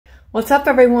What's up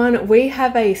everyone? We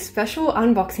have a special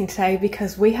unboxing today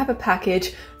because we have a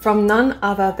package from none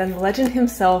other than the legend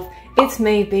himself. It's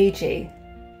me, BG.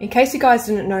 In case you guys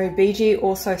didn't know, BG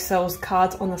also sells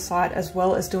cards on the side as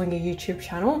well as doing a YouTube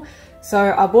channel.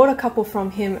 So I bought a couple from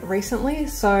him recently,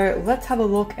 so let's have a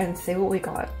look and see what we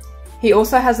got. He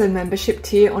also has a membership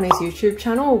tier on his YouTube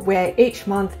channel where each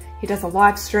month he does a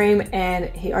live stream and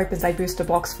he opens a booster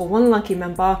box for one lucky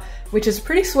member, which is a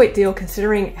pretty sweet deal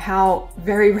considering how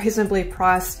very reasonably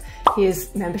priced his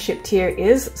membership tier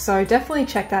is. So definitely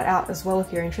check that out as well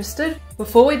if you're interested.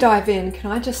 Before we dive in,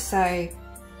 can I just say,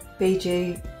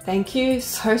 BG, thank you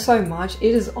so much.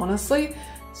 It is honestly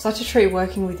such a treat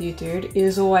working with you, dude. It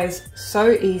is always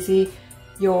so easy.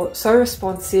 You're so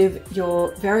responsive.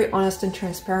 You're very honest and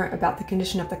transparent about the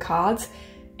condition of the cards.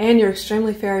 And you're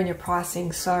extremely fair in your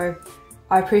pricing, so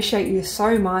I appreciate you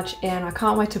so much and I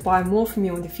can't wait to buy more from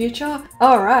you in the future.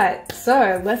 Alright,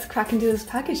 so let's crack into this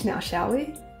package now, shall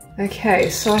we?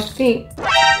 Okay, so I think...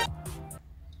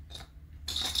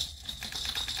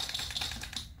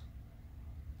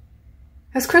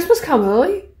 Has Christmas come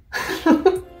early?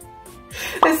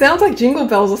 It sounds like jingle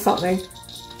bells or something.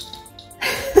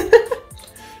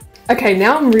 Okay,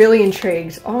 now I'm really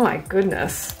intrigued. Oh my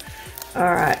goodness.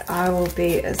 Alright, I will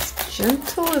be as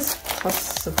gentle as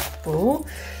possible.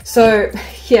 So,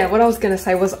 yeah, what I was going to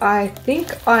say was I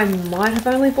think I might have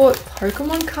only bought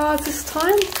Pokemon cards this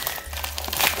time.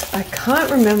 I can't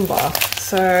remember,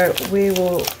 so we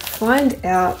will find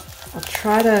out. I'll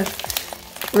try to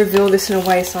reveal this in a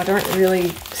way so I don't really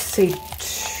see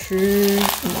too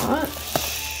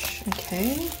much.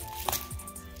 Okay.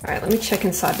 Alright, let me check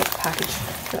inside the package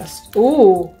first.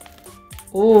 Ooh!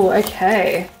 Ooh,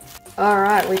 okay.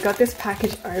 Alright, we got this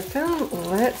package open.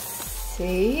 Let's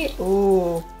see.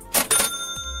 Ooh.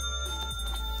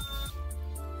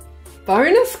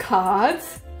 Bonus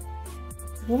cards?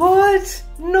 What?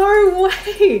 No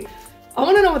way! I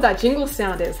want to know what that jingle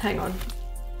sound is. Hang on.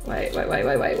 Wait. Oh my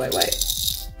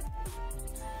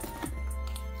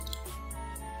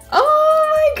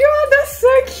god, that's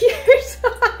so cute!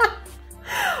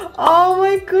 Oh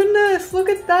my goodness, look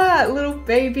at that little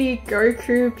baby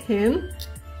Goku pin.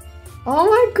 Oh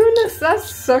my goodness,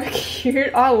 that's so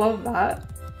cute. I love that.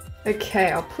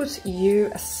 Okay, I'll put you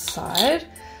aside.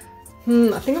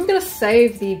 I think I'm gonna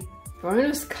save the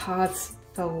bonus cards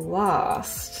for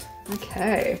last.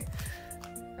 Okay.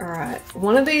 Alright,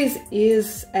 one of these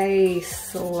is a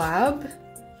slab.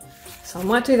 So I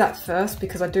might do that first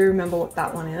because I do remember what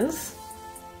that one is.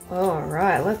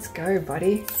 Alright, let's go,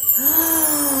 buddy.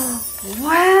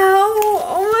 Wow!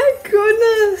 Oh my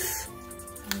goodness!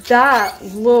 That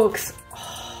looks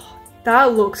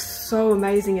so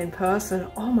amazing in person.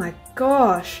 Oh my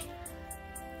gosh.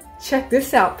 Check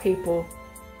this out, people.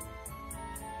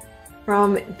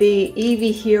 From the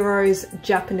Eevee Heroes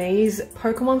Japanese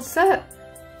Pokemon set,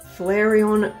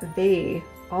 Flareon V.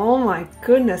 Oh my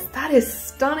goodness, that is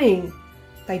stunning.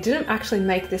 They didn't actually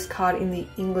make this card in the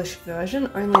English version,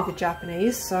 only the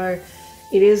Japanese, so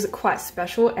it is quite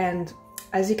special, and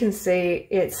as you can see,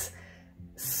 it's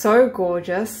so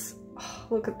gorgeous. Oh,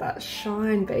 look at that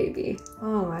shine, baby.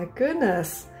 Oh my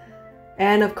goodness.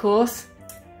 And of course,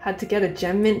 had to get a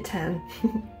Gem Mint 10.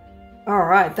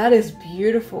 Alright, that is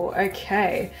beautiful.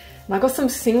 Okay. And I got some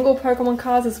single Pokemon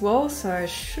cards as well, so it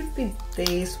should be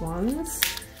these ones.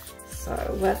 So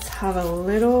let's have a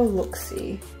little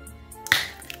look-see.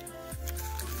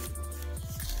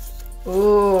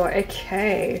 Oh,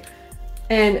 okay.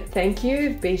 And thank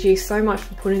you, BG, so much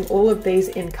for putting all of these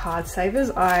in card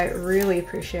savers. I really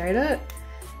appreciate it.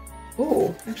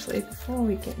 Oh, actually, before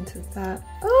we get into that...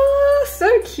 Oh,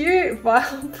 so cute!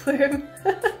 Vileplume.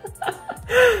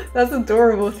 That's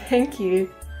adorable, thank you.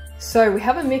 So we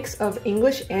have a mix of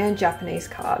English and Japanese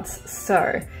cards.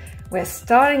 So we're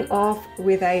starting off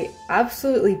with a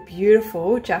absolutely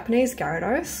beautiful Japanese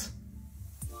Gyarados.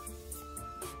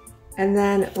 And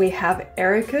then we have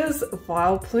Erica's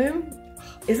Vileplume.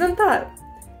 Isn't that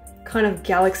kind of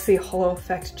galaxy hollow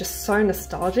effect just so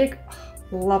nostalgic?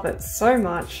 Love it so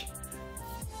much.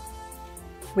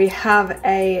 We have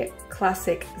a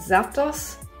classic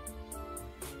Zapdos,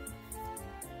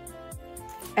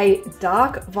 a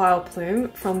dark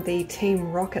Vileplume from the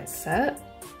Team Rocket set,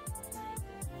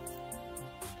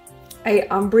 a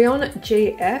Umbreon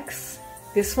GX.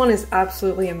 This one is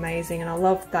absolutely amazing and I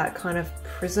love that kind of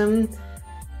prism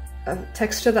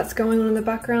texture that's going on in the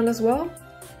background as well.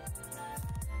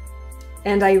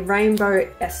 And a Rainbow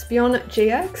Espeon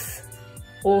GX,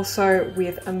 also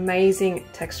with amazing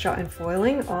texture and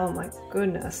foiling. Oh my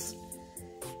goodness.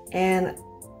 And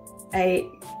a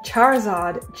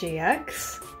Charizard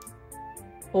GX.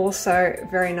 Also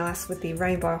very nice with the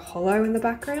rainbow holo in the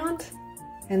background.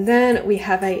 And then we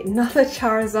have another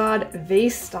Charizard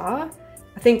V-Star.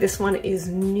 I think this one is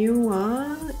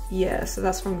newer. Yeah, so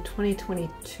that's from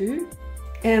 2022.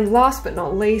 And last but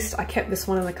not least, I kept this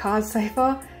one in the card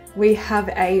saver. We have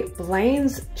a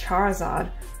Blaine's Charizard.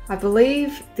 I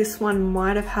believe this one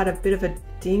might have had a bit of a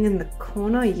ding in the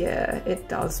corner. Yeah, it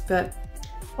does, but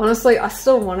honestly, I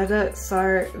still wanted it,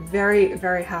 so very,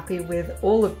 very happy with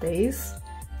all of these.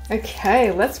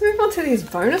 Okay, let's move on to these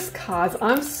bonus cards.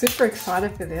 I'm super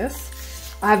excited for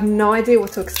this. I have no idea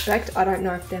what to expect. I don't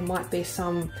know if there might be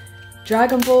some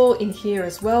Dragon Ball in here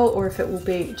as well, or if it will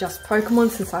be just Pokemon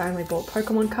since I only bought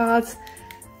Pokemon cards,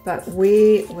 but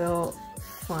we will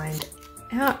find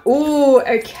out. Ooh,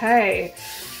 okay.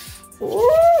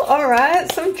 Ooh, all right,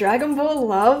 some Dragon Ball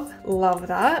love. Love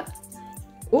that.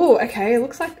 Ooh, okay, it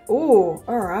looks like, ooh,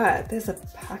 all right, there's a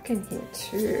pack in here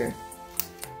too.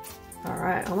 All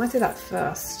right, I might do that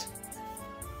first.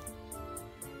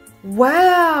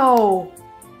 Wow!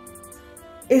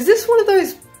 Is this one of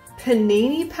those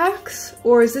Panini packs,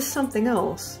 or is this something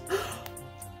else?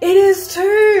 It is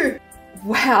too!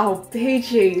 Wow,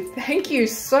 BG, thank you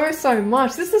so, so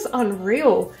much. This is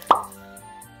unreal.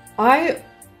 I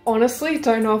honestly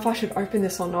don't know if I should open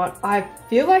this or not. I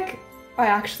feel like I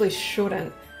actually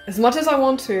shouldn't. As much as I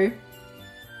want to,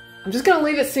 I'm just gonna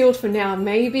leave it sealed for now.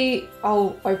 Maybe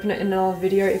I'll open it in another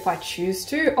video if I choose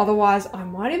to. Otherwise, I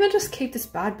might even just keep this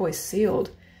bad boy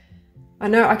sealed. I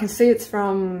know I can see it's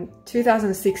from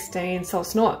 2016, so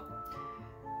it's not,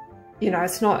 you know,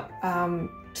 it's not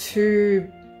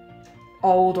too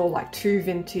old or like too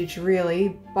vintage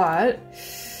really, but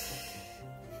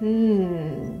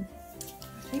I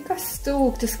think I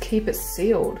still just keep it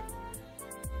sealed.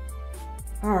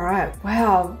 Alright,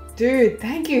 wow, dude,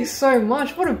 thank you so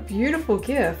much. What a beautiful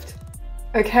gift.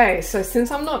 Okay, so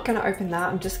since I'm not going to open that,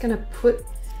 I'm just going to put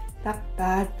that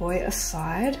bad boy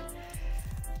aside.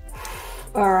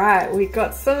 Alright, we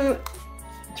got some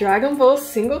Dragon Ball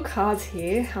single cards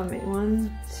here. How many?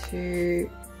 1, 2,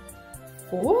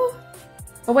 4?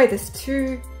 Oh wait, there's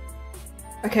 2.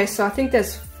 Okay, so I think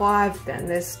there's 5 then.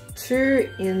 There's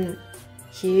 2 in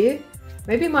here.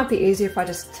 Maybe it might be easier if I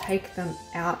just take them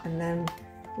out and then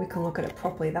we can look at it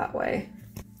properly that way.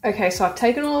 Okay, so I've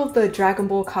taken all of the Dragon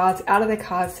Ball cards out of their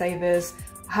card savers.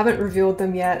 I haven't revealed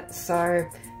them yet, so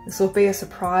this will be a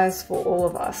surprise for all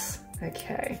of us.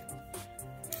 Okay.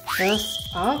 First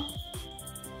up.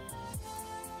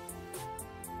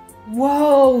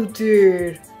 Whoa,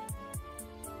 dude.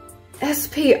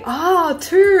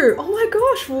 SPR2! Oh my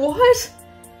gosh, what?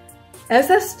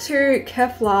 SS2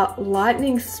 Kefla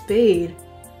Lightning Speed.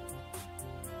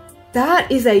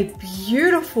 That is a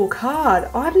beautiful card.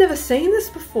 I've never seen this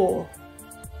before.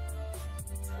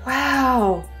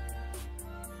 Wow.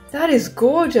 That is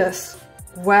gorgeous.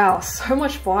 Wow, so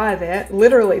much fire there.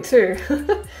 Literally too.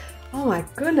 Oh my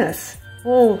goodness.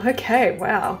 Oh, okay,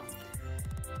 wow.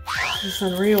 This is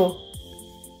unreal.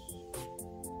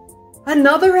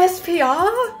 Another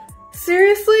SPR?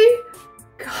 Seriously?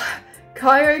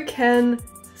 Kaioken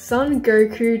Son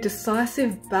Goku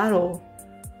Decisive Battle.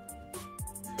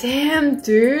 Damn,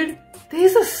 dude.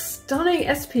 These are stunning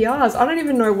SPRs. I don't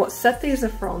even know what set these are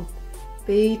from.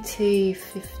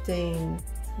 BT15.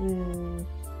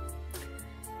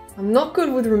 I'm not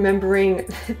good with remembering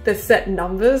the set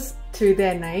numbers to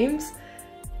their names,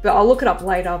 but I'll look it up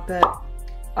later. But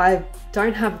I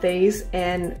don't have these,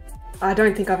 and I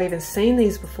don't think I've even seen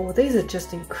these before. These are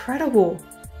just incredible.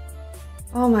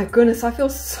 Oh my goodness, I feel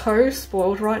so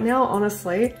spoiled right now,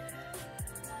 honestly.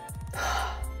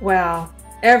 Wow.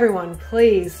 Everyone,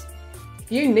 please,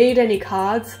 if you need any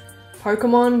cards,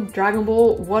 Pokemon, Dragon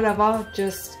Ball, whatever,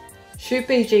 just shoot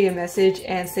BG a message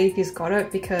and see if he's got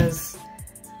it, because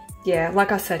yeah,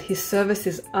 like I said, his service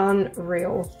is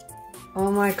unreal.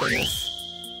 Oh my goodness.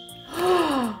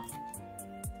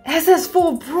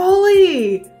 SS4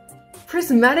 Broly!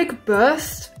 Prismatic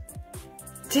Burst?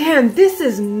 Damn, this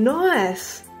is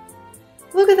nice!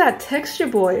 Look at that texture,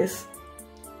 boys.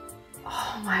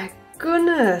 Oh my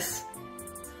goodness.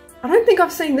 I don't think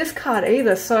I've seen this card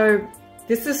either, so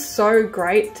this is so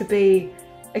great to be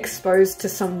exposed to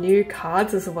some new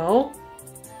cards as well.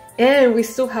 And we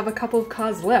still have a couple of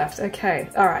cards left. Okay,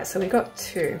 alright, so we got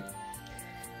 2.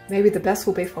 Maybe the best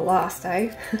will be for last,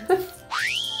 eh?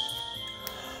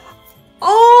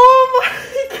 Oh my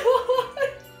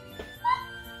god!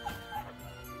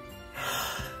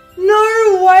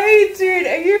 No way, dude!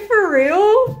 Are you for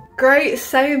real? Great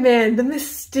Saiyaman, the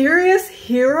mysterious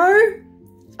hero?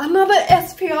 Another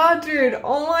SPR, dude!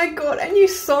 Oh my god, and you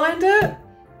signed it?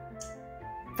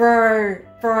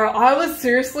 Bro, I was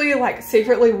seriously like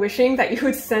secretly wishing that you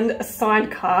would send a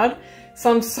signed card. So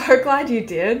I'm so glad you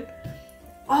did.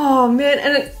 Oh man,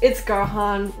 and it's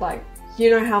Gohan. Like,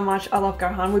 you know how much I love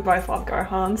Gohan. We both love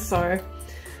Gohan, so.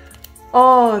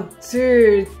 Oh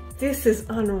dude, this is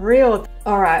unreal.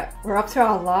 Alright, we're up to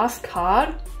our last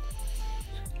card.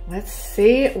 Let's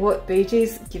see what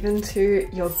BG's given to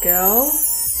your girl.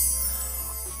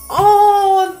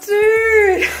 Oh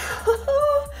dude!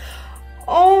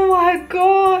 Oh my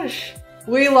gosh!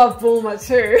 We love Bulma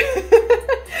too.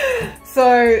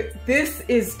 So this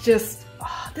is just,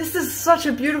 oh, this is such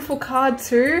a beautiful card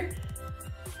too.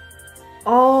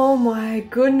 Oh my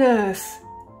goodness.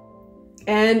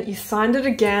 And you signed it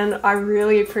again. I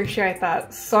really appreciate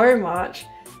that so much.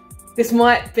 This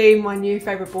might be my new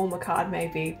favorite Bulma card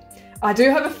maybe. I do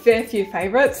have a fair few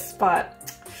favorites,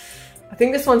 but I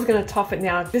think this one's gonna top it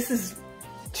now. This is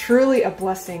truly a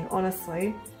blessing,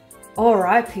 honestly.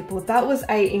 Alright people, that was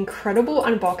an incredible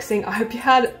unboxing. I hope you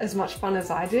had as much fun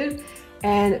as I did.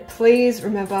 And please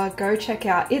remember, go check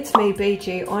out It's Me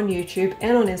BG on YouTube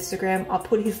and on Instagram. I'll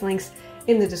put his links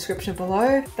in the description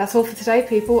below. That's all for today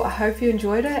people. I hope you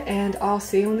enjoyed it and I'll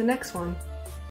see you on the next one.